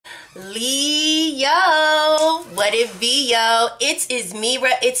Leo, what it be, yo? It is Mira,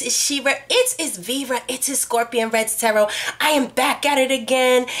 it is Shira, it is Vera, it is ScorpionReddz Tarot. I am back at it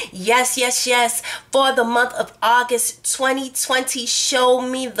again. Yes, for the month of August 2020. Show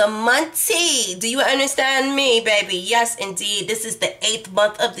me the money. Do you understand me, baby? Yes, indeed. This is the 8th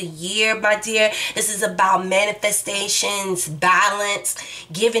month of the year, my dear. This is about manifestations, balance,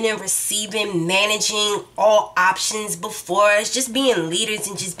 giving and receiving, managing all options before us, just being leaders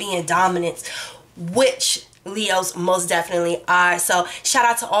and just being dominance, which Leos most definitely are. So shout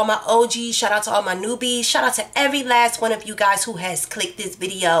out to all my OGs, shout out to all my newbies, shout out to every last one of you guys who has clicked this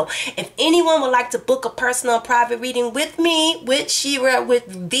video. If anyone would like to book a personal private reading with me, with Shira, with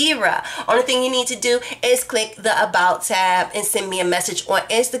Vera, only thing you need to do is click the About tab and send me a message on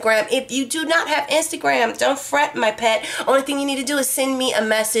Instagram. If you do not have Instagram, don't fret, my pet. Only thing you need to do is send me a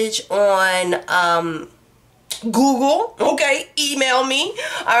message on Google, okay? Email me,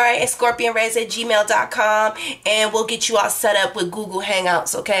 all right, at scorpionreddzs@gmail.com, and we'll get you all set up with Google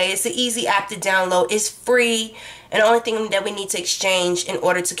Hangouts, okay? It's an easy app to download. It's free, and the only thing that we need to exchange in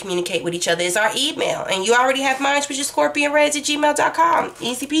order to communicate with each other is our email, and you already have mine, which is scorpionreddzs@gmail.com.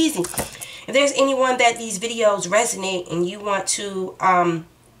 Easy peasy. If there's anyone that these videos resonate and you want to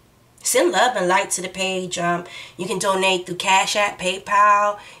send love and light to the page, you can donate through Cash App,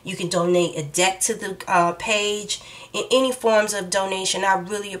 PayPal. You can donate a deck to the page. In any forms of donation, I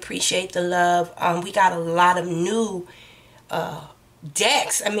really appreciate the love. We got a lot of new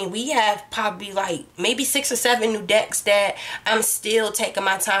decks. I mean, we have probably like maybe 6 or 7 new decks that I'm still taking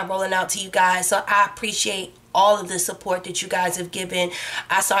my time rolling out to you guys. So I appreciate all of the support that you guys have given.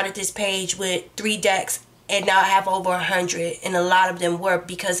 I started this page with 3 decks, and now I have over 100, and a lot of them were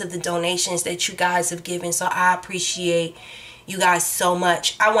because of the donations that you guys have given. So I appreciate you guys so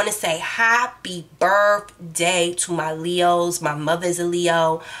much. I want to say happy birthday to my Leos. My mother's a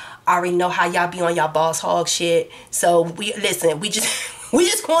Leo. I already know how y'all be on y'all boss hog shit. So we just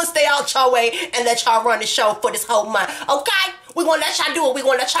gonna stay out y'all way and let y'all run the show for this whole month. Okay? We're gonna let y'all do it. We're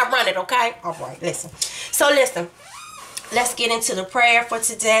gonna let y'all run it, okay? All right, listen. So listen, let's get into the prayer for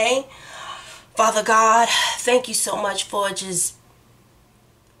today. Father God, thank you so much for just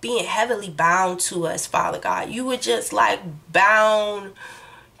being heavily bound to us, Father God. You were just like bound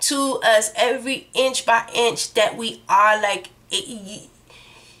to us every inch by inch that we are. Like,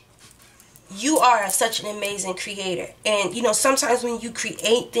 you are such an amazing creator. And, you know, sometimes when you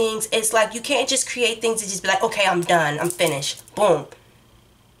create things, it's like you can't just create things and just be like, okay, I'm done. I'm finished. Boom.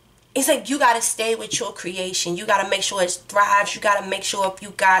 It's like you got to stay with your creation. You got to make sure it thrives. You got to make sure if you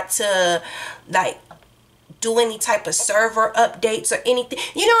got to, like, do any type of server updates or anything.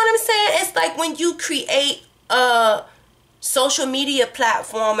 You know what I'm saying? It's like when you create a social media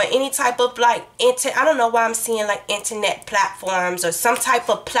platform or any type of, like, I don't know why I'm seeing, like, internet platforms or some type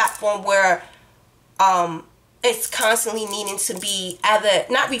of platform where it's constantly needing to be either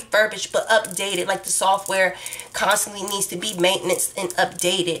not refurbished but updated, like the software constantly needs to be maintenance and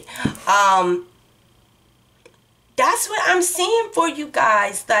updated. That's what I'm seeing for you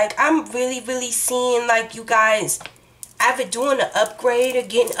guys. Like, I'm really seeing like you guys either doing an upgrade or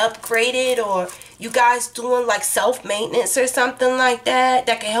getting upgraded, or you guys doing like self-maintenance or something like that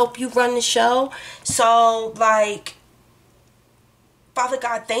can help you run the show. So, like, Father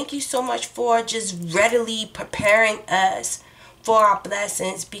God, thank you so much for just readily preparing us for our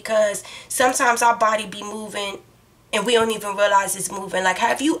blessings, because sometimes our body be moving and we don't even realize it's moving. Like,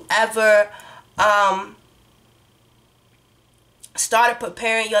 have you ever started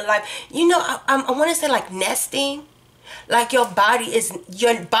preparing your life? You know, I want to say like nesting. Like your body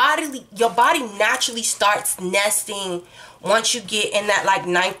naturally starts nesting once you get in that like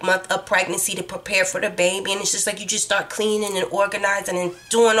 9th month of pregnancy to prepare for the baby. And it's just like you just start cleaning and organizing and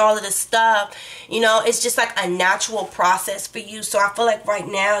doing all of this stuff. You know, it's just like a natural process for you. So I feel like right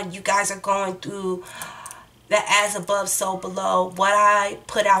now you guys are going through the as above, so below. What I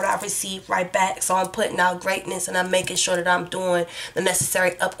put out, I receive right back. So I'm putting out greatness, and I'm making sure that I'm doing the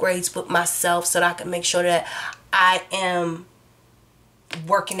necessary upgrades with myself so that I can make sure that I am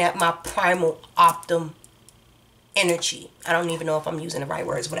working at my primal optimum energy. I don't even know if I'm using the right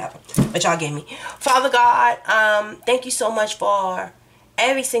words, whatever, but y'all get me. Father God, thank you so much for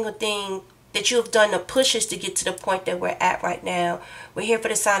every single thing that you have done to push us to get to the point that we're at right now. We're here for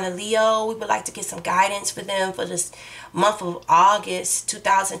the sign of Leo. We would like to get some guidance for them for this month of August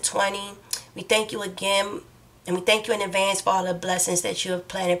 2020. We thank you again, and we thank you in advance for all the blessings that you have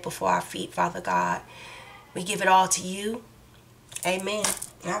planted before our feet, Father God. We give it all to you. Amen.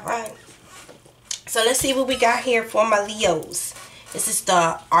 All right. So let's see what we got here for my Leos. This is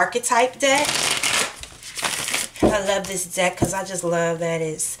the archetype deck. I love this deck because I just love that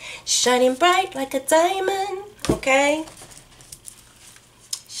it's shining bright like a diamond. Okay?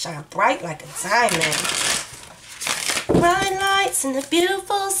 Shine bright like a diamond. Bright lights in the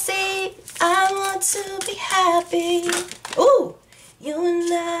beautiful sea. I want to be happy. Ooh, you and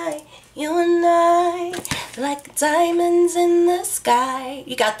I, like diamonds in the sky.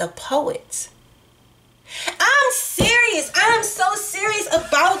 You got the poet. I'm serious. I'm so serious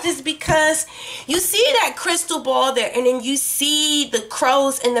about this because you see that crystal ball there, and then you see the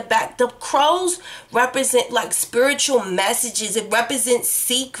crows in the back. The crows represent like spiritual messages. It represents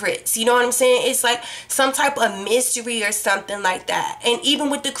secrets. You know what I'm saying? It's like some type of mystery or something like that. And even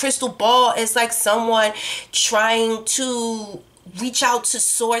with the crystal ball, it's like someone trying to reach out to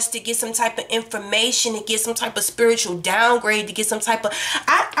source to get some type of information, to get some type of spiritual downgrade, to get some type of...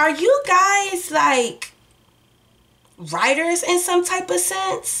 Are you guys like writers in some type of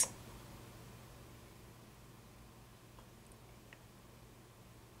sense?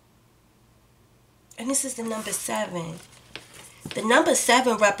 And this is the number 7. The number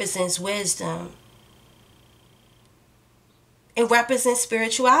 7 represents wisdom. It represents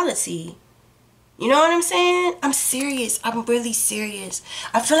spirituality. You know what I'm saying? I'm serious. I'm really serious.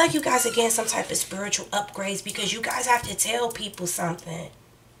 I feel like you guys are getting some type of spiritual upgrades because you guys have to tell people something.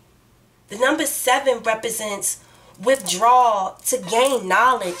 The number 7 represents withdrawal to gain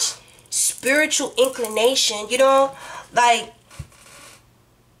knowledge, spiritual inclination, you know, like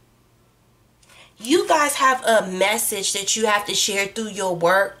you guys have a message that you have to share through your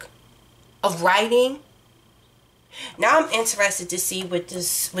work of writing. Now I'm interested to see what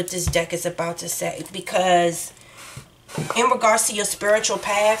this deck is about to say, because in regards to your spiritual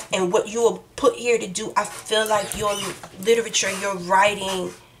path and what you were put here to do, I feel like your literature, your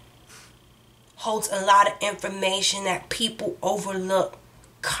writing holds a lot of information that people overlook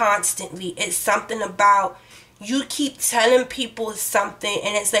constantly. It's something about you keep telling people something,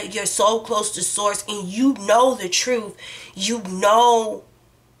 and it's like you're so close to source and you know the truth. You know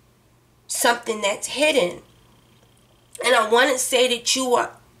something that's hidden. And I want to say that you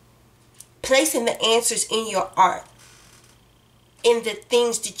are placing the answers in your art, in the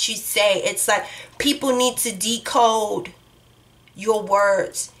things that you say. It's like people need to decode your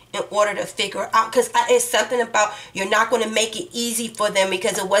words in order to figure out, because it's something about you're not going to make it easy for them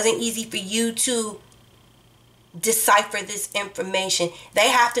because it wasn't easy for you to decipher this information. They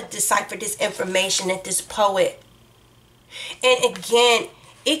have to decipher this information that this poet. And again,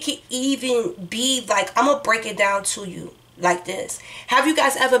 it could even be like, I'm going to break it down to you like this. Have you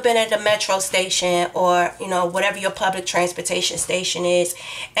guys ever been at a metro station or, you know, whatever your public transportation station is,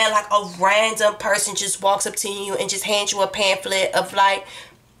 and like a random person just walks up to you and just hands you a pamphlet of like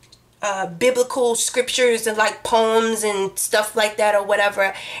biblical scriptures and like poems and stuff like that or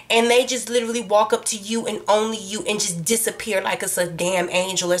whatever, and they just literally walk up to you and only you and just disappear like it's a damn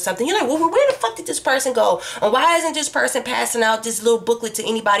angel or something? You're like, well, where the fuck did this person go? And why isn't this person passing out this little booklet to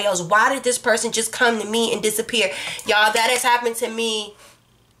anybody else? Why did this person just come to me and disappear? Y'all, that has happened to me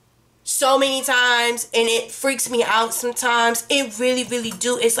so many times, and it freaks me out sometimes. It really, really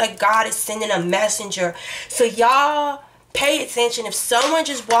do. It's like God is sending a messenger. So y'all pay attention. If someone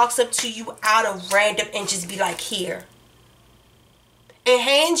just walks up to you out of random and just be like, here, and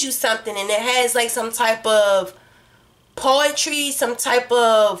hands you something, and it has like some type of poetry, some type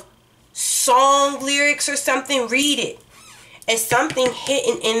of song lyrics or something, read it. And something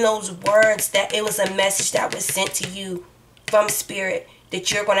hidden in those words, that it was a message that was sent to you from spirit,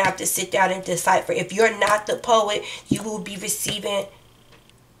 that you're going to have to sit down and decipher. If you're not the poet, you will be receiving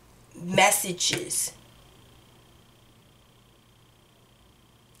messages.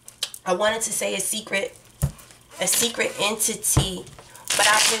 I wanted to say a secret entity, but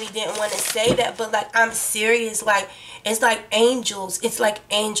I really didn't want to say that. But like, I'm serious. Like, it's like angels. It's like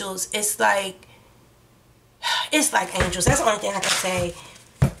angels. It's like angels. That's the only thing I can say.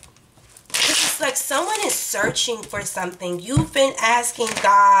 It's like someone is searching for something. You've been asking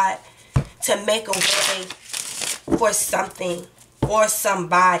God to make a way for something or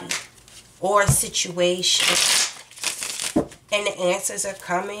somebody or a situation, and the answers are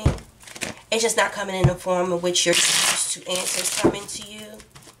coming. It's just not coming in the form in which you're used to answers coming to you.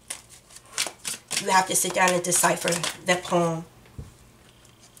 You have to sit down and decipher that poem.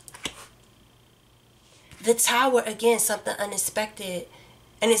 The Tower, again, something unexpected.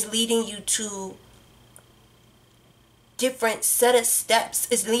 And it's leading you to different set of steps.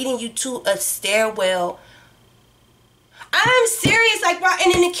 It's leading you to a stairwell. I'm serious. Like, right,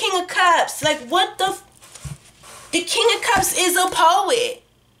 and then the King of Cups. Like, what the... The King of Cups is a poet.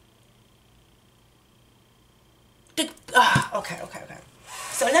 Okay.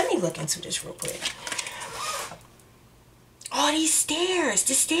 So let me look into this real quick. All these stairs,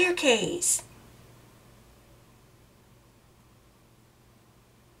 the staircase.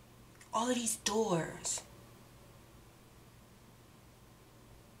 All of these doors.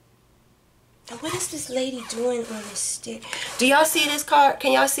 And what is this lady doing on the stair? Do y'all see this card?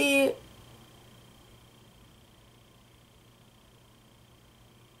 Can y'all see it?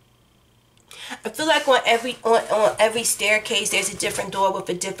 I feel like on every staircase there's a different door with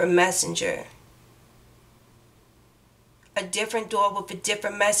a different messenger. A different door with a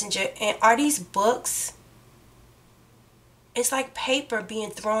different messenger. And are these books? It's like paper being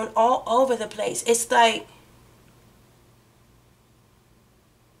thrown all over the place. It's like,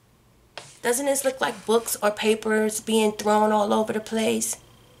 doesn't this look like books or papers being thrown all over the place?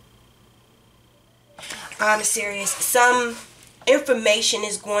 I'm serious. Some information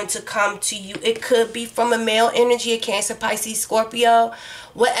is going to come to you. It could be from a male energy, a Cancer, Pisces, Scorpio.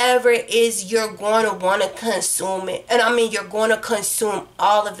 Whatever it is, you're going to want to consume it. And I mean, you're going to consume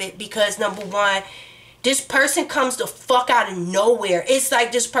all of it because, number one, this person comes the fuck out of nowhere. It's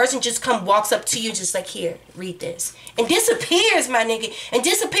like this person just walks up to you just like, here, read this. And disappears, my nigga. And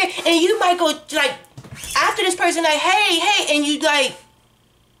disappear. And you might go, like, after this person, like, hey. And you like,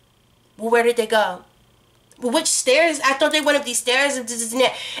 well, where did they go? Well, which stairs? I thought they went up these stairs and this and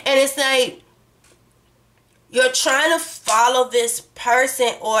that. And it's like, you're trying to follow this person,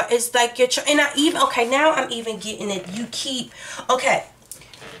 or it's like you're trying, and now I'm even getting it. You keep, okay.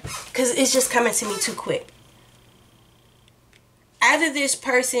 Because it's just coming to me too quick. Either this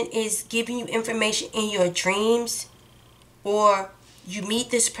person is giving you information in your dreams, or you meet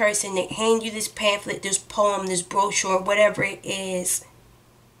this person, they hand you this pamphlet, this poem, this brochure, whatever it is.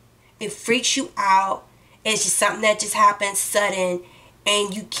 It freaks you out. It's just something that just happens sudden,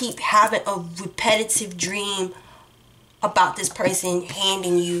 and you keep having a repetitive dream about this person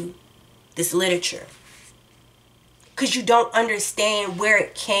handing you this literature. Because you don't understand where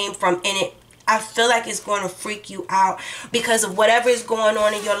it came from, and I feel like it's going to freak you out because of whatever is going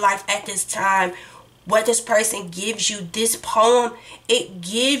on in your life at this time. What this person gives you, this poem, it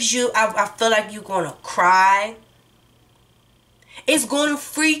gives you, I feel like you're going to cry. It's going to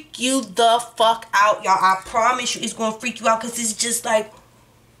freak you the fuck out, y'all. I promise you, it's going to freak you out because it's just like,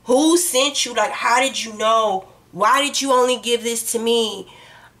 who sent you? Like, how did you know? Why did you only give this to me?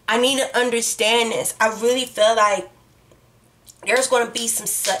 I need to understand this. I really feel like there's going to be some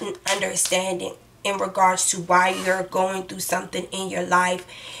sudden understanding in regards to why you're going through something in your life.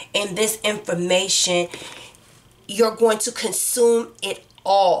 And this information, you're going to consume it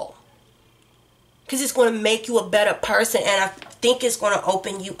all. Because it's going to make you a better person. And I think it's going to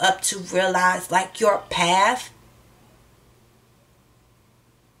open you up to realize, like, your path.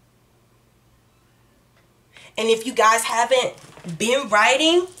 And if you guys haven't been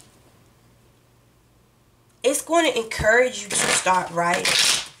writing, it's going to encourage you to start writing.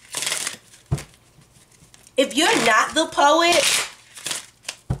 If you're not the poet,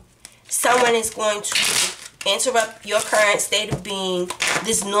 someone is going to interrupt your current state of being.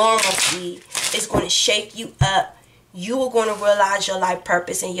 This normalcy is going to shake you up. You are going to realize your life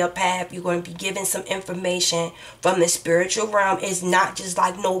purpose and your path. You're going to be given some information from the spiritual realm. It's not just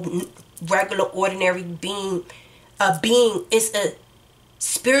like no regular, ordinary being. It's a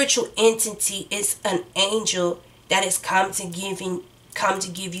spiritual entity. Is an angel that has come to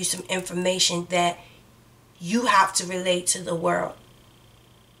give you some information that you have to relate to the world.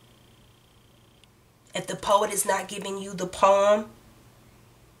 If the poet is not giving you the poem,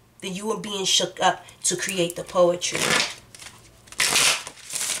 then you are being shook up to create the poetry.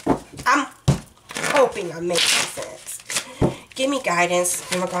 I'm hoping I'm making sense. Give me guidance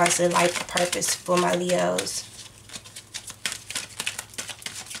in regards to life purpose for my Leos.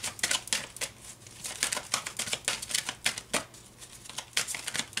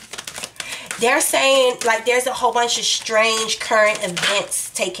 They're saying, like, there's a whole bunch of strange current events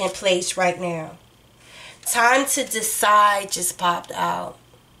taking place right now. Time to decide just popped out.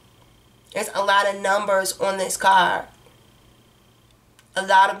 There's a lot of numbers on this card. A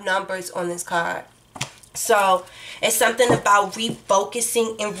lot of numbers on this card. So, it's something about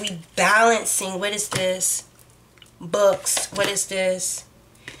refocusing and rebalancing. What is this? Books. What is this?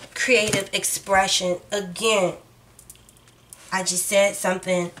 Creative expression. Again, I just said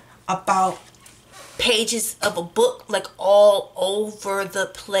something about pages of a book, like, all over the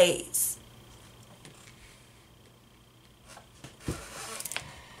place.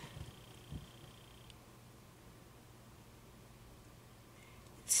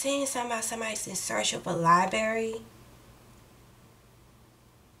 Saying something about somebody's in search of a library.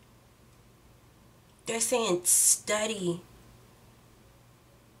 They're saying study.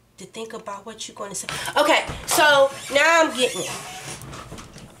 to think about what you're going to say. Okay, so now I'm getting it.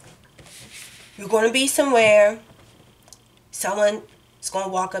 You're going to be somewhere. Someone is going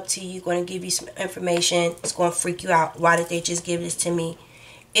to walk up to you, going to give you some information. It's going to freak you out. Why did they just give this to me?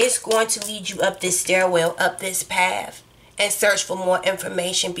 It's going to lead you up this stairwell, up this path, and search for more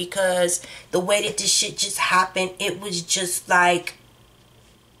information, because the way that this shit just happened, it was just like,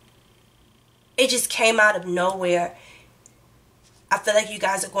 it just came out of nowhere. I feel like you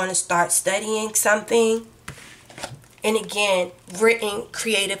guys are going to start studying something. And again, written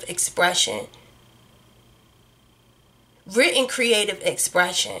creative expression. Written creative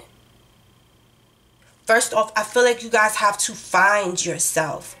expression. First off, I feel like you guys have to find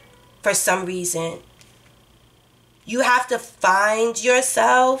yourself for some reason. You have to find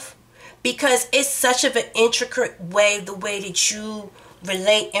yourself, because it's such of an intricate way, the way that you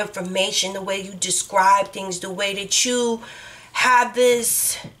relate information, the way you describe things, the way that you have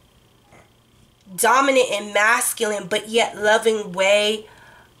this dominant and masculine but yet loving way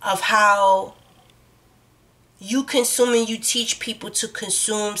of how you consume and you teach people to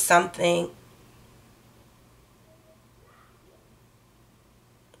consume something.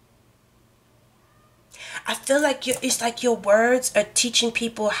 I feel like it's like your words are teaching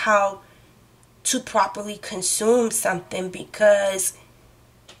people how to properly consume something, because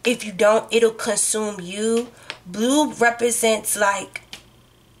if you don't, it'll consume you. Blue represents like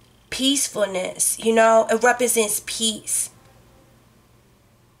peacefulness, you know? It represents peace.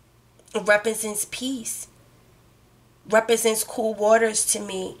 It represents peace. Represents cool waters to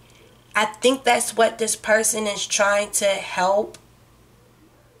me. I think that's what this person is trying to help.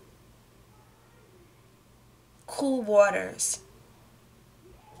 Cool waters.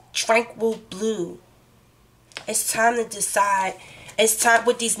 Tranquil blue. It's time to decide. It's time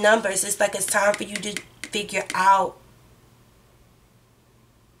with these numbers. It's like it's time for you to figure out.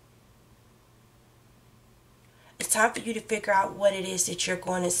 It's time for you to figure out what it is that you're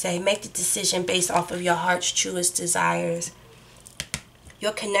going to say. Make the decision based off of your heart's truest desires.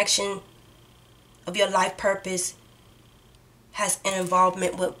 Your connection of your life purpose has an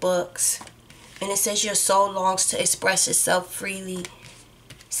involvement with books. And it says your soul longs to express itself freely.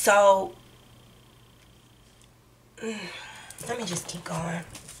 So, let me just keep going.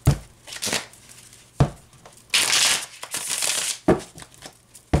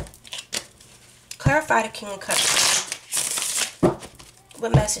 Clarify the King of Cups.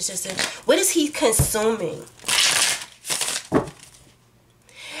 What message is it? What is he consuming?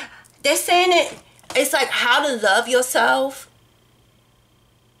 They're saying it's like how to love yourself.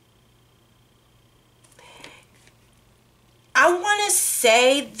 I want to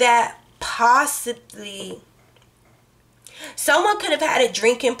say that possibly someone could have had a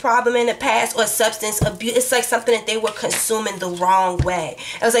drinking problem in the past or substance abuse. It's like something that they were consuming the wrong way.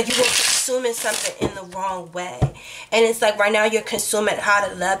 It was like you were consuming something in the wrong way. And it's like right now you're consuming how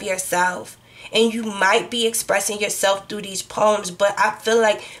to love yourself. And you might be expressing yourself through these poems, but I feel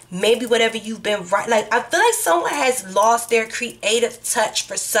like maybe whatever you've been writing, like I feel like someone has lost their creative touch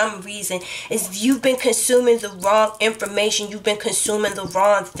for some reason. Is you've been consuming the wrong information, you've been consuming the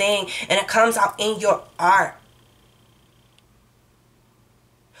wrong thing, and it comes out in your art.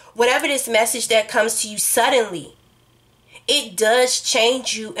 Whatever this message that comes to you suddenly, it does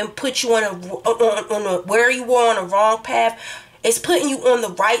change you and put you on a where you were on a wrong path. It's putting you on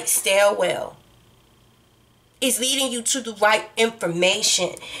the right stairwell. It's leading you to the right information.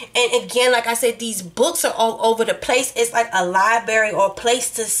 And again, like I said, these books are all over the place. It's like a library or a place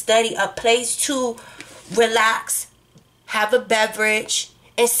to study, a place to relax, have a beverage,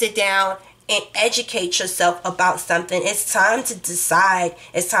 and sit down and educate yourself about something. It's time to decide.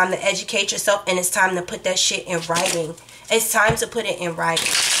 It's time to educate yourself, and it's time to put that shit in writing. It's time to put it in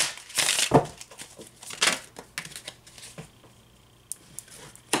writing.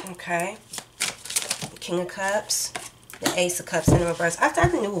 Okay. King of Cups. The Ace of Cups in the reverse. I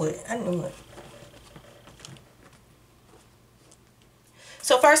knew it. I knew it.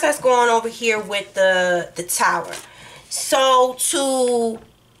 So first let's go on over here with the Tower. So to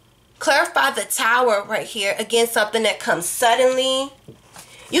clarify the Tower right here, again, something that comes suddenly.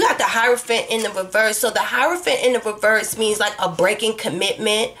 You got the Hierophant in the reverse. So the Hierophant in the reverse means like a break in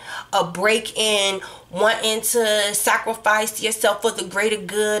commitment, a break in wanting to sacrifice yourself for the greater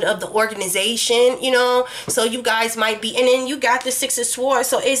good of the organization, you know. So you guys might be, and then you got the Six of Swords.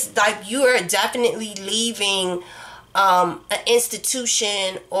 So it's like you are definitely leaving an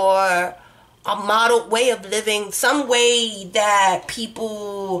institution or a modeled way of living, some way that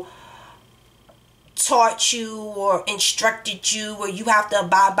people taught you or instructed you, or you have to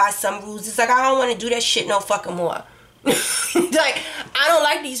abide by some rules. It's like, I don't want to do that shit no fucking more. Like, I don't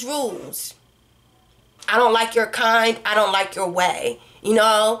like these rules. I don't like your kind. I don't like your way. You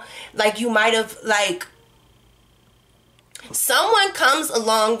know, like you might have, like, someone comes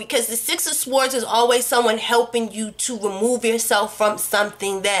along, because the Six of Swords is always someone helping you to remove yourself from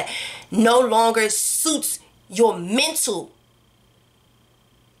something that no longer suits your mental.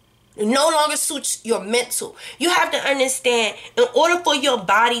 No longer suits your mental. You have to understand, in order for your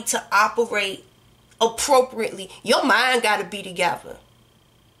body to operate appropriately, your mind got to be together.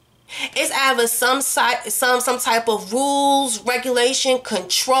 It's either some type of rules, regulation,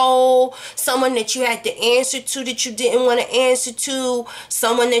 control, someone that you had to answer to that you didn't want to answer to,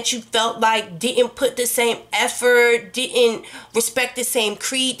 someone that you felt like didn't put the same effort, didn't respect the same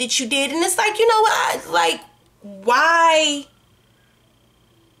creed that you did. And it's like, you know what? Like, why?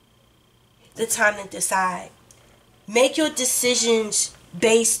 The time to decide. Make your decisions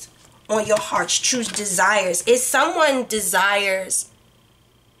based on your heart's true desires. If someone desires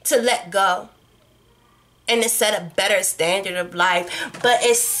to let go and to set a better standard of life, but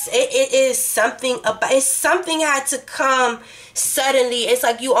it is something about, it's something had to come suddenly. It's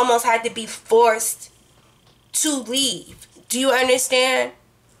like you almost had to be forced to leave. Do you understand?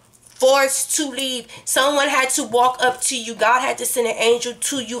 Forced to leave. Someone had to walk up to you. God had to send an angel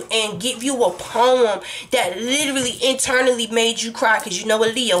to you and give you a poem that literally internally made you cry, because you know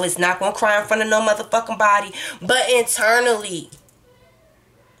what, Leo is not gonna cry in front of no motherfucking body, but internally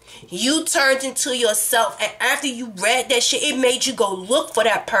you turned into yourself, and after you read that shit, it made you go look for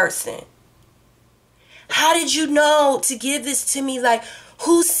that person. How did you know to give this to me? Like,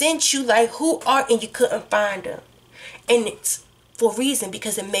 who sent you? Like, who are, and you couldn't find them. And it's for a reason,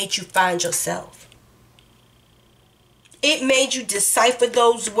 because it made you find yourself. It made you decipher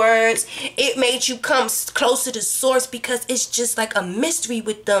those words. It made you come closer to source, because it's just like a mystery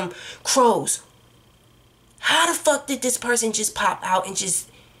with them crows. How the fuck did this person just pop out and just,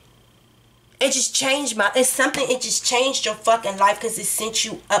 it just changed it's something, it just changed your fucking life, because it sent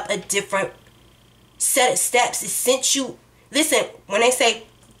you up a different set of steps. It sent you, listen, when they say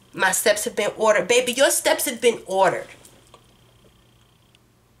my steps have been ordered, baby, your steps have been ordered.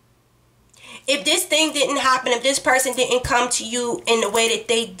 If this thing didn't happen, if this person didn't come to you in the way that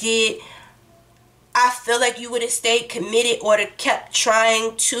they did, I feel like you would have stayed committed or kept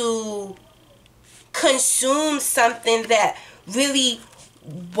trying to consume something that really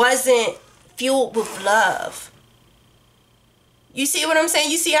wasn't fueled with love. You see what I'm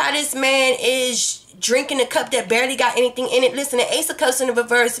saying? You see how this man is drinking a cup that barely got anything in it. Listen, the Ace of Cups in the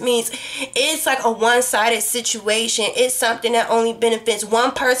reverse means it's like a one-sided situation. It's something that only benefits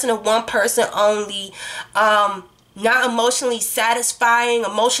one person and one person only. Not emotionally satisfying,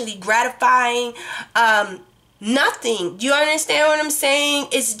 emotionally gratifying, nothing. Do you understand what I'm saying?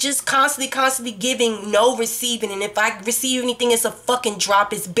 It's just constantly giving, no receiving. And if I receive anything, it's a fucking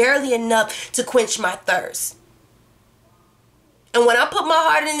drop. It's barely enough to quench my thirst. And when I put my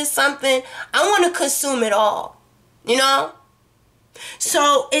heart into something, I want to consume it all. You know?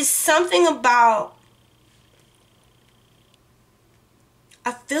 So it's something about,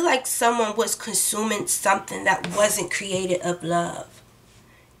 I feel like someone was consuming something that wasn't created of love.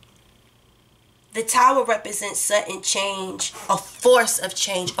 The tower represents sudden change, a force of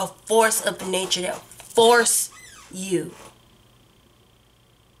change, a force of nature that force you.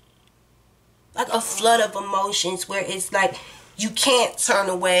 Like a flood of emotions where it's like you can't turn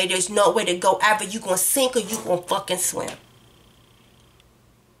away. There's no way to go. Either you gonna sink or you gonna fucking swim.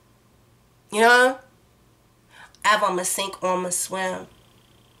 You know? Either I'm gonna sink or I'm gonna swim.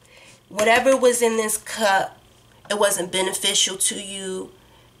 Whatever was in this cup, it wasn't beneficial to you.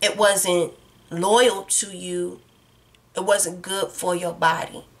 It wasn't loyal to you. It wasn't good for your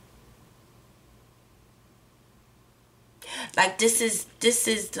body. Like this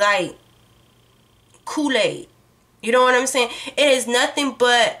is like Kool-Aid. You know what I'm saying? It is nothing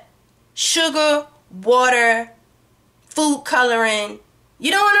but sugar, water, food coloring. You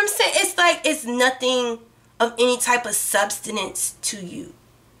know what I'm saying? It's like it's nothing of any type of substance to you.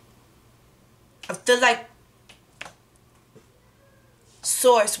 I feel like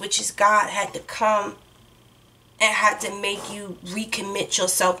Source, which is God, had to come and had to make you recommit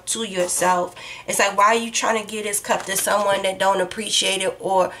yourself to yourself. It's like, why are you trying to give this cup to someone that don't appreciate it,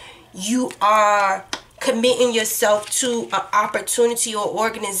 or you are committing yourself to an opportunity or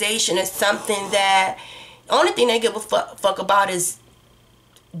organization or something that the only thing they give a fuck about is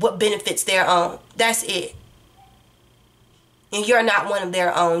what benefits their own. That's it. And you're not one of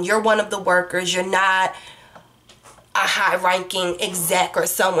their own. You're one of the workers. You're not a high-ranking exec or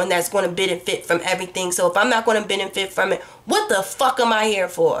someone that's going to benefit from everything. So if I'm not going to benefit from it, what the fuck am I here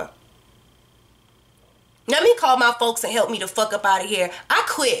for? Let me call my folks and help me the fuck up out of here. I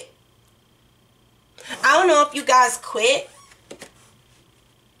quit. I don't know if you guys quit.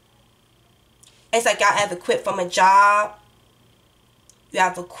 It's like y'all ever quit from a job. You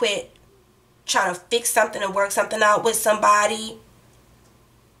ever quit trying to fix something and work something out with somebody.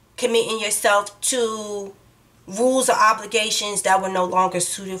 Committing yourself to rules or obligations that were no longer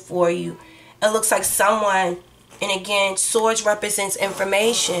suited for you. It looks like someone, and again, swords represents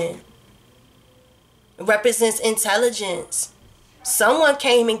information. It represents intelligence. Someone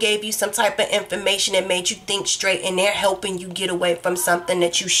came and gave you some type of information that made you think straight, and they're helping you get away from something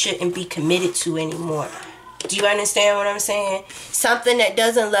that you shouldn't be committed to anymore. Do you understand what I'm saying? Something that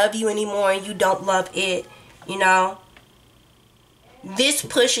doesn't love you anymore and you don't love it, you know? This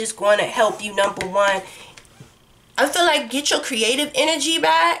push is going to help you, number one. I feel like get your creative energy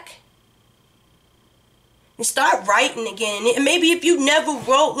back. And start writing again. And maybe if you never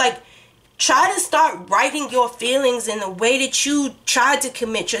wrote, like, try to start writing your feelings in the way that you tried to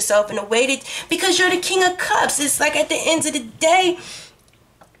commit yourself, in a way that, because you're the King of Cups. It's like at the end of the day,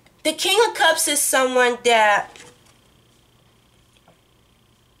 the King of Cups is someone that,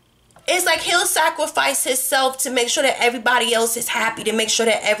 it's like he'll sacrifice himself to make sure that everybody else is happy, to make sure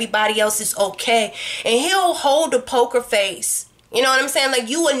that everybody else is okay. And he'll hold a poker face. You know what I'm saying? Like,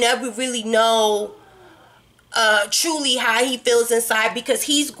 you will never really know truly how he feels inside, because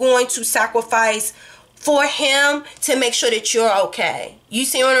he's going to sacrifice for him to make sure that you're okay. You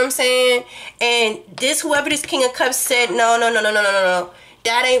see what I'm saying? And this, whoever this King of Cups said, no.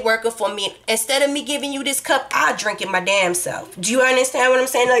 That ain't working for me. Instead of me giving you this cup, I'll drink it my damn self. Do you understand what I'm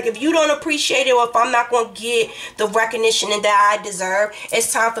saying? Like, if you don't appreciate it, or if I'm not going to get the recognition that I deserve,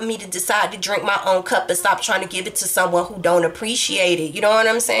 it's time for me to decide to drink my own cup and stop trying to give it to someone who don't appreciate it. You know what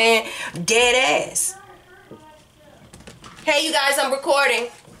I'm saying? Dead ass. Hey, you guys, I'm recording.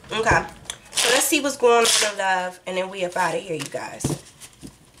 Okay. So let's see what's going on in love, and then we up out of here, you guys.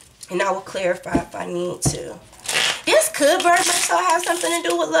 And I will clarify if I need to. This could very much so have something to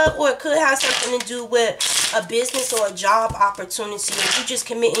do with love, or it could have something to do with a business or a job opportunity. If you just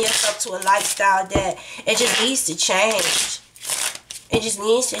committing yourself to a lifestyle that it just needs to change. It just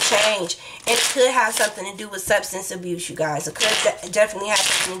needs to change. And it could have something to do with substance abuse, you guys. It could definitely have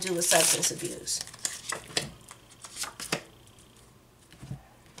something to do with substance abuse.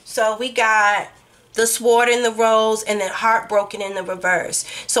 So we got the Sword in the Rose, and then Heartbroken in the reverse.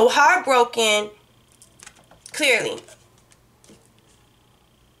 So heartbroken, clearly,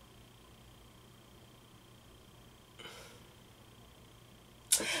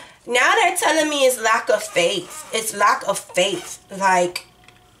 now they're telling me it's lack of faith. It's lack of faith. Like,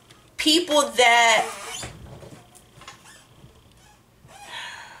 people that,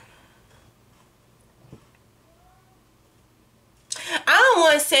 I don't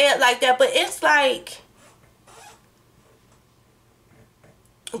want to say it like that, but it's like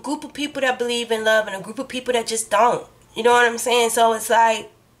a group of people that believe in love and a group of people that just don't. You know what I'm saying? So it's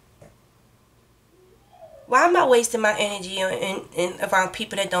like, why am I wasting my energy in around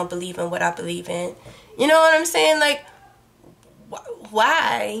people that don't believe in what I believe in? You know what I'm saying? Like,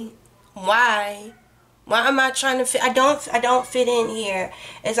 why? Why am I trying to fit? I don't fit in here.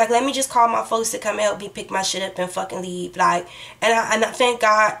 It's like, let me just call my folks to come help me pick my shit up and fucking leave. Like, and I thank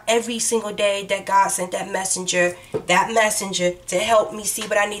God every single day that God sent that messenger to help me see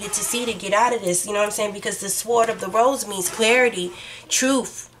what I needed to see to get out of this. You know what I'm saying? Because the Sword of the Rose means clarity,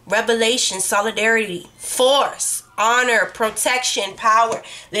 truth, revelation, solidarity, force, honor, protection, power.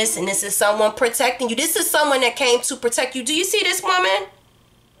 Listen, this is someone protecting you. This is someone that came to protect you. Do you see this woman?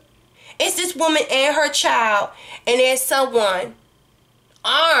 It's this woman and her child, and there's someone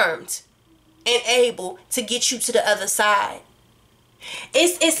armed and able to get you to the other side.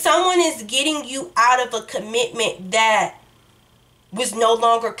 It's someone is getting you out of a commitment that was no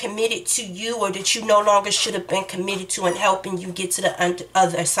longer committed to you, or that you no longer should have been committed to, and helping you get to the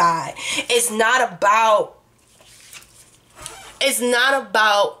other side. It's not about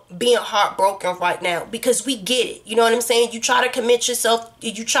being heartbroken right now, because we get it. You know what I'm saying? You try to commit yourself,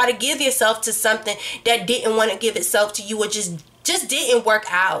 you try to give yourself to something that didn't want to give itself to you, or just didn't work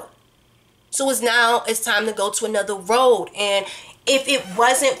out. So it's time to go to another road. And if it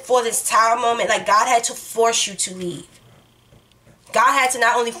wasn't for this time moment, like, God had to force you to leave. God had to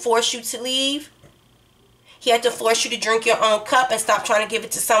not only force you to leave, he had to force you to drink your own cup and stop trying to give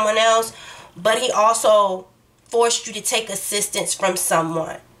it to someone else, but he also forced you to take assistance from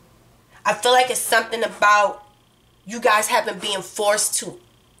someone. I feel like it's something about you guys having been forced to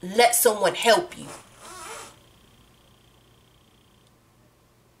let someone help you.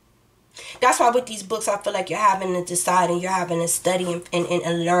 That's why with these books, I feel like you're having to decide, and you're having to study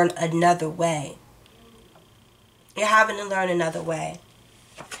and learn another way. You're having to learn another way.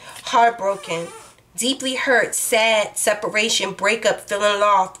 Heartbroken, deeply hurt, sad, separation, breakup, feeling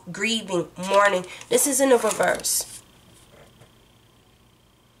lost, grieving, mourning. This is in the reverse.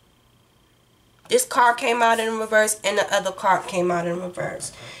 This card came out in reverse and the other card came out in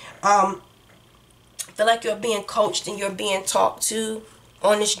reverse. I feel like you're being coached and you're being talked to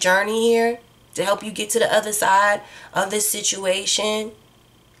on this journey here to help you get to the other side of this situation.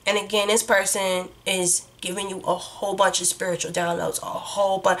 And again, this person is giving you a whole bunch of spiritual downloads, a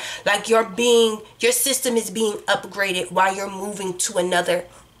whole bunch. Like your system is being upgraded while you're moving to another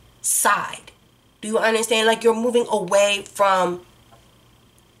side. Do you understand? Like you're moving away from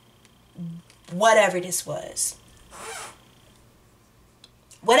whatever this was.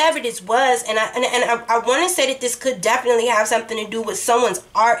 Whatever this was, and I want to say that this could definitely have something to do with someone's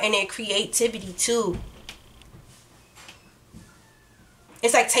art and their creativity too.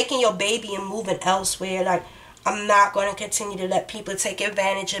 It's like taking your baby and moving elsewhere. Like, I'm not going to continue to let people take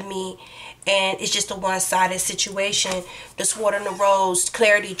advantage of me. And it's just a one-sided situation. The Sword and the Rose,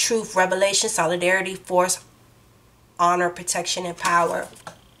 clarity, truth, revelation, solidarity, force, honor, protection, and power.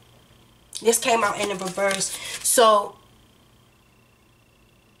 This came out in the reverse. So,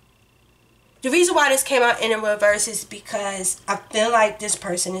 the reason why this came out in the reverse is because I feel like this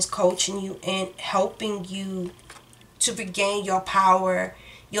person is coaching you and helping you to regain your power,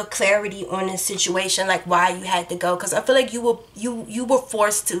 your clarity on this situation, like why you had to go. Because I feel like you were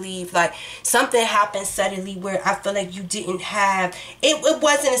forced to leave. Like something happened suddenly where I feel like you didn't have it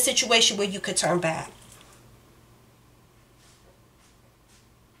wasn't a situation where you could turn back.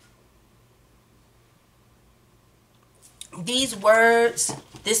 These words,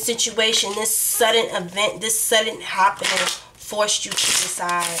 this situation, this sudden event, this sudden happening forced you to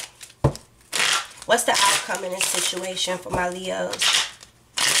decide. What's the outcome in this situation for my Leos?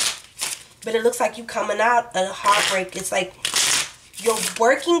 But it looks like you coming out of heartbreak. It's like you're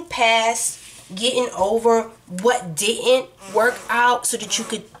working past getting over what didn't work out so that you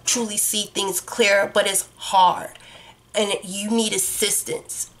could truly see things clearer. But it's hard. And you need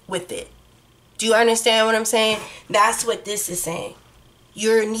assistance with it. Do you understand what I'm saying? That's what this is saying.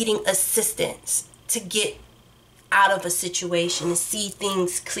 You're needing assistance to get out of a situation, to see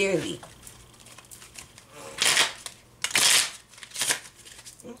things clearly.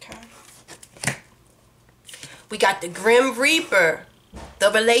 Okay. We got the Grim Reaper. The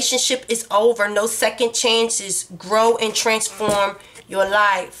relationship is over. No second chances. Grow and transform your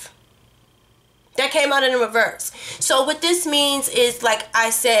life. That came out in the reverse. So what this means is, like I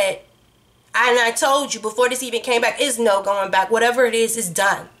said, and I told you before this even came back, is no going back. Whatever it is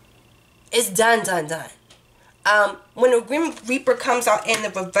done. It's done. When the Grim Reaper comes out in the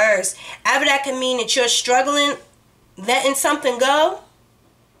reverse, either that can mean that you're struggling, letting something go,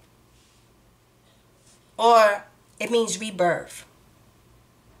 or it means rebirth.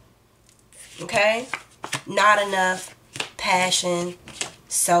 Okay? Not enough, passion,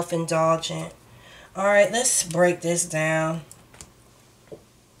 self-indulgent. Alright, let's break this down.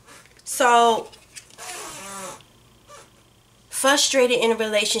 So, frustrated in a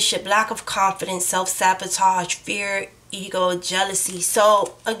relationship, lack of confidence, self-sabotage, fear, ego, jealousy.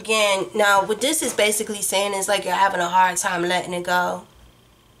 So, again, now what this is basically saying is like you're having a hard time letting it go.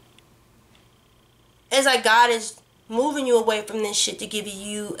 It's like God is moving you away from this shit to give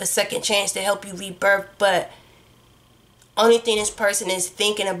you a second chance to help you rebirth. But only thing this person is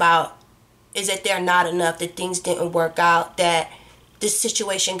thinking about is that they're not enough, that things didn't work out, that this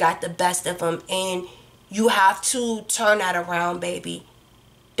situation got the best of them. And you have to turn that around, baby.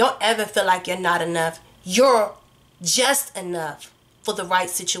 Don't ever feel like you're not enough. You're just enough for the right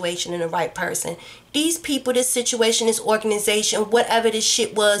situation and the right person. These people, this situation, this organization, whatever this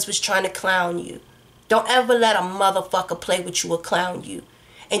shit was trying to clown you. Don't ever let a motherfucker play with you or clown you.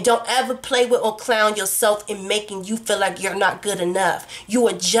 And don't ever play with or clown yourself in making you feel like you're not good enough. You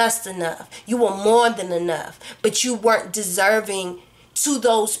are just enough. You are more than enough. But you weren't deserving to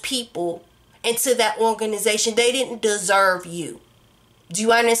those people and to that organization. They didn't deserve you. Do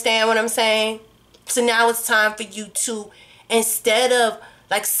you understand what I'm saying? So now it's time for you to, instead of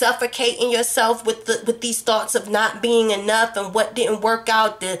like suffocating yourself with these thoughts of not being enough and what didn't work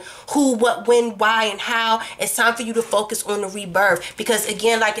out, the who, what, when, why, and how, it's time for you to focus on the rebirth. Because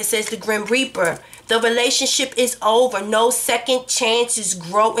again, like it says, the Grim Reaper, the relationship is over. No second chances.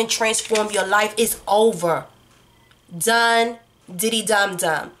 Grow and transform your life is over. Done. Diddy dum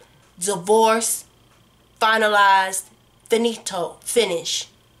dum. Divorce. Finalized. Finito. Finish.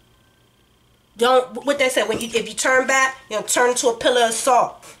 Don't, what they said, if you turn back, turn into a pillar of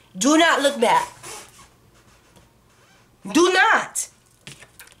salt. Do not look back. Do not.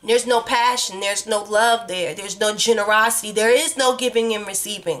 There's no passion. There's no love there. There's no generosity. There is no giving and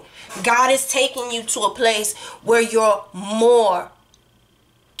receiving. God is taking you to a place where you're more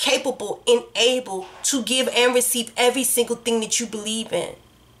capable and able to give and receive every single thing that you believe in.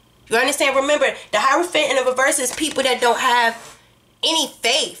 You understand? Remember, the Hierophant in the reverse is people that don't have any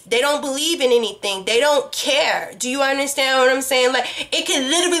faith. They don't believe in anything. They don't care. Do you understand what I'm saying? Like, it could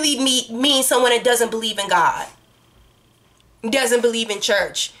literally mean someone that doesn't believe in God. Doesn't believe in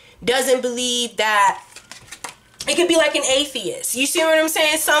church. Doesn't believe that. It could be like an atheist. You see what I'm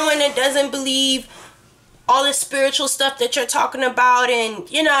saying? Someone that doesn't believe all the spiritual stuff that you're talking about, and,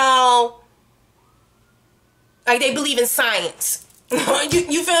 you know, like they believe in science.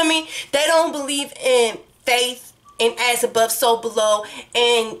 you feel me? They don't believe in faith and as above, so below,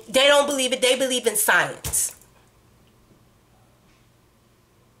 and they don't believe it. They believe in science.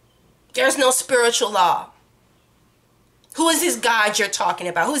 There's no spiritual law. Who is this God you're talking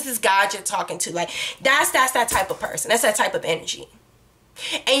about? Who's this God you're talking to? Like, that's that type of person. That's that type of energy.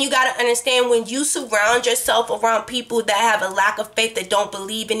 And you got to understand, when you surround yourself around people that have a lack of faith, that don't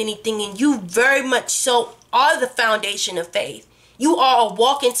believe in anything, and you very much so are the foundation of faith. You are a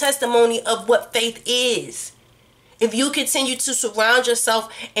walking testimony of what faith is. If you continue to surround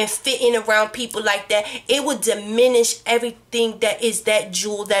yourself and fit in around people like that, it will diminish everything that is that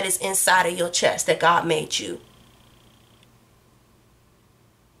jewel that is inside of your chest that God made you.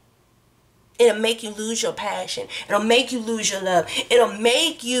 It'll make you lose your passion. It'll make you lose your love. It'll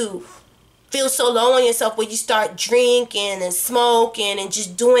make you feel so low on yourself where you start drinking and smoking and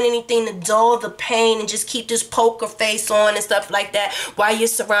just doing anything to dull the pain and just keep this poker face on and stuff like that while you're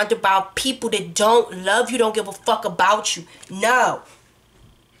surrounded by people that don't love you, don't give a fuck about you. No.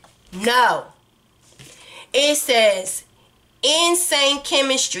 No. It says, insane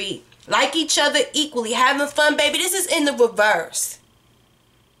chemistry, like each other equally, having fun, baby. This is in the reverse.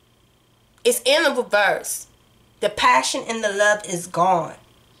 It's in the reverse. The passion and the love is gone.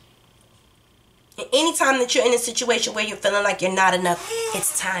 And anytime that you're in a situation where you're feeling like you're not enough,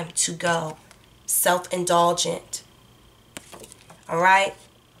 it's time to go. Self-indulgent. Alright?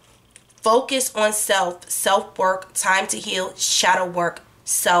 Focus on self. Self-work. Time to heal. Shadow work.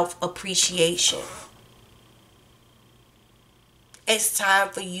 Self-appreciation. It's time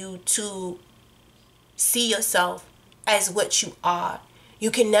for you to see yourself as what you are. You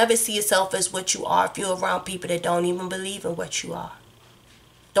can never see yourself as what you are if you're around people that don't even believe in what you are.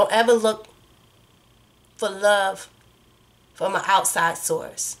 Don't ever look for love from an outside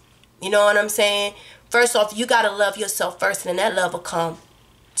source. You know what I'm saying? First off, you got to love yourself first, and then that love will come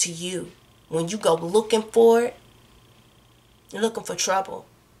to you. When you go looking for it, you're looking for trouble.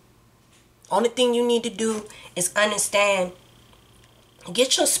 Only thing you need to do is understand,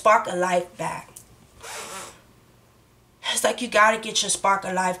 get your spark of life back. It's like you gotta get your spark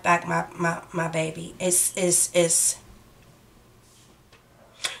of life back, my baby. It's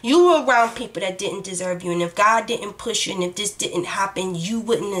you were around people that didn't deserve you, and if God didn't push you, and if this didn't happen, you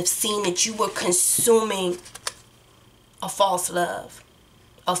wouldn't have seen that you were consuming a false love,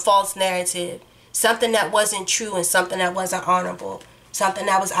 a false narrative, something that wasn't true, and something that wasn't honorable, something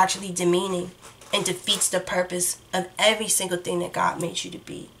that was actually demeaning and defeats the purpose of every single thing that God made you to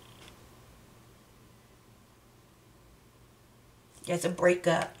be. There's a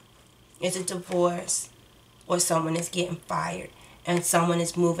breakup, there's a divorce, or someone is getting fired and someone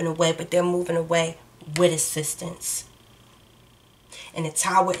is moving away, but they're moving away with assistance. And the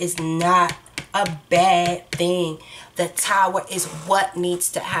tower is not a bad thing. The tower is what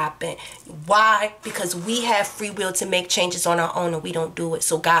needs to happen. Why? Because we have free will to make changes on our own, and we don't do it.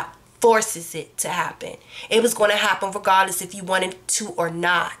 So God forces it to happen. It was going to happen regardless if you wanted to or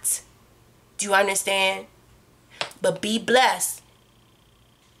not. Do you understand? But be blessed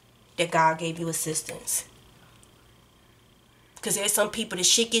that God gave you assistance. Because there's some people that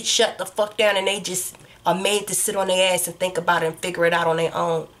shit gets shut the fuck down, and they just are made to sit on their ass and think about it and figure it out on their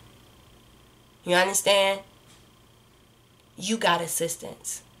own. You understand? You got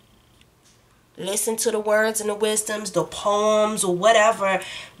assistance. Listen to the words and the wisdoms, the poems, or whatever,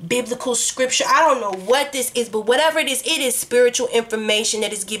 biblical scripture. I don't know what this is, but whatever it is spiritual information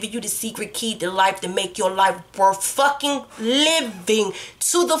that is giving you the secret key to life to make your life worth fucking living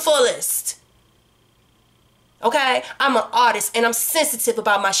to the fullest. Okay? I'm an artist, and I'm sensitive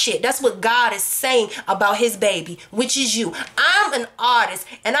about my shit. That's what God is saying about his baby, which is you. I'm an artist,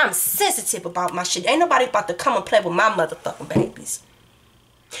 and I'm sensitive about my shit. Ain't nobody about to come and play with my motherfucking babies.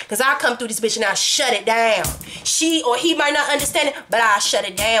 Because I come through this bitch and I shut it down. She or he might not understand it, but I shut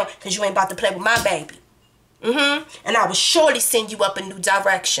it down because you ain't about to play with my baby. And I will surely send you up a new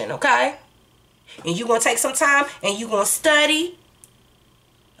direction, okay? And you're going to take some time and you're going to study.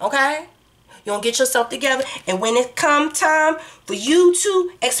 Okay? You don't get yourself together. And when it come time for you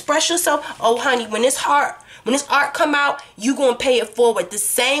to express yourself, oh honey, when this art come out, you gonna pay it forward. The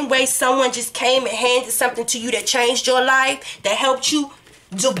same way someone just came and handed something to you that changed your life, that helped you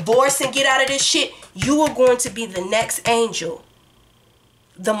divorce and get out of this shit, you are going to be the next angel.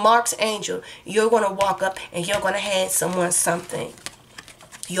 The Mark's angel. You're gonna walk up and you're gonna hand someone something.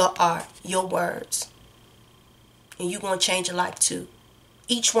 Your art, your words. And you're gonna change your life too.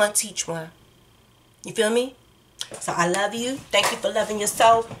 Each one teach one. You feel me? So I love you. Thank you for loving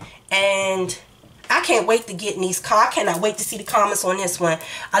yourself. And I can't wait to get in these I cannot wait to see the comments on this one.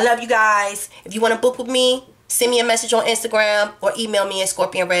 I love you guys. If you want to book with me, send me a message on Instagram or email me at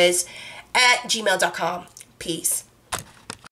scorpionreddzgmail.com. Peace.